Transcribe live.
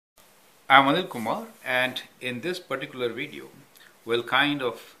I'm Anil Kumar, and in this particular video, we'll kind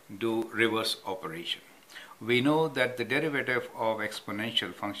of do reverse operation. We know that the derivative of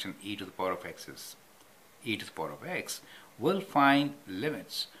exponential function e to the power of x is e to the power of x. We'll find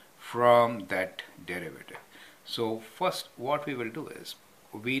limits from that derivative. So first, what we will do is,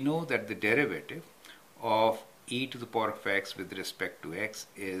 we know that the derivative of e to the power of x with respect to x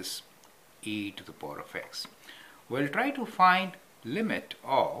is e to the power of x. We'll try to find limit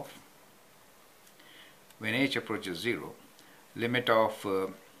of, when h approaches 0, limit of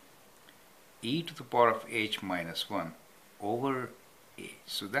e to the power of h minus 1 over h.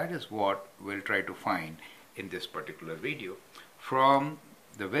 So that is what we'll try to find in this particular video from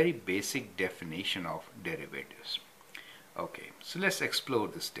the very basic definition of derivatives. Okay, so let's explore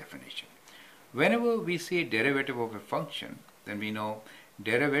this definition. Whenever we say derivative of a function, then we know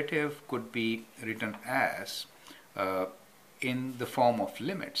derivative could be written as in the form of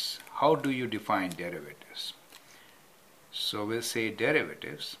limits. How do you define derivatives? So we'll say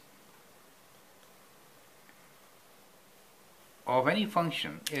derivatives of any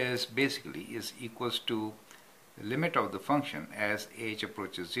function is equals to the limit of the function as h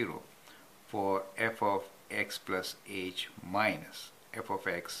approaches 0 for f of x plus h minus f of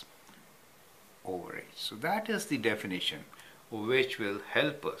x over h. So that is the definition which will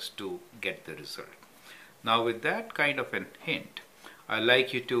help us to get the result. Now with that kind of a hint, I'd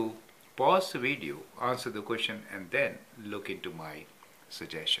like you to pause the video, answer the question, and then look into my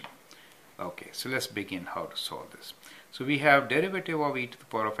suggestion. Okay, so let's begin how to solve this. So we have derivative of e to the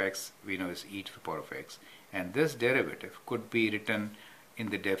power of x, we know is e to the power of x, and this derivative could be written in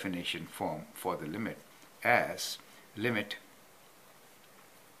the definition form for the limit as limit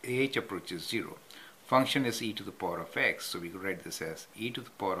h approaches 0. Function is e to the power of x, so we could write this as e to the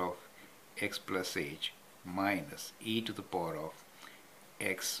power of x plus h minus e to the power of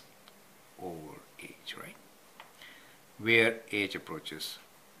x over h, right? Where h approaches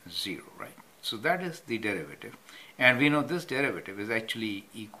 0, right? So that is the derivative, and we know this derivative is actually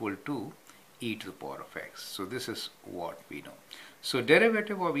equal to e to the power of x. So this is what we know. So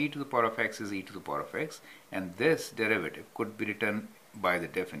derivative of e to the power of x is e to the power of x, and this derivative could be written by the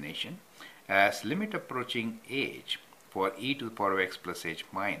definition as limit approaching h for e to the power of x plus h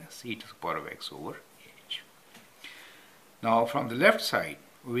minus e to the power of x over h. Now from the left side,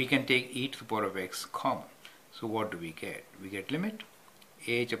 we can take e to the power of x common. So what do we get? We get limit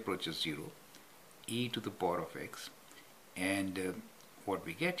h approaches 0, e to the power of x, and what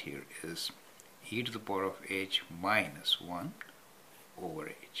we get here is e to the power of h minus 1 over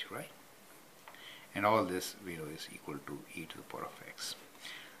h, right? And all this we know is equal to e to the power of x.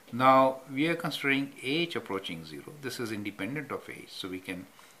 Now we are considering h approaching 0. This is independent of h, so we can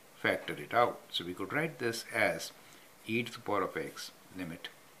factor it out. So we could write this as e to the power of x limit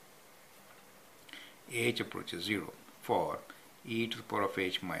h approaches 0 for e to the power of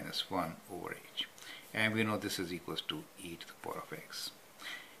h minus 1 over h. And we know this is equals to e to the power of x.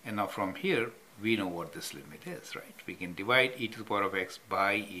 And now from here, we know what this limit is, right? We can divide e to the power of x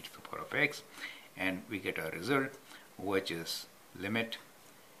by e to the power of x, and we get our result, which is limit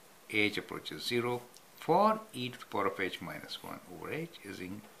h approaches 0 for e to the power of h minus 1 over h is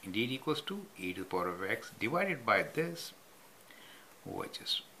indeed equals to e to the power of x divided by this, which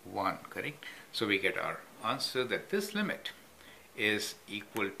is 1, correct? So we get our answer that this limit is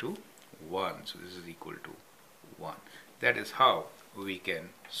equal to 1. So this is equal to 1. That is how we can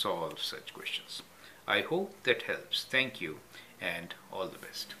solve such questions. I hope that helps. Thank you and all the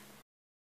best.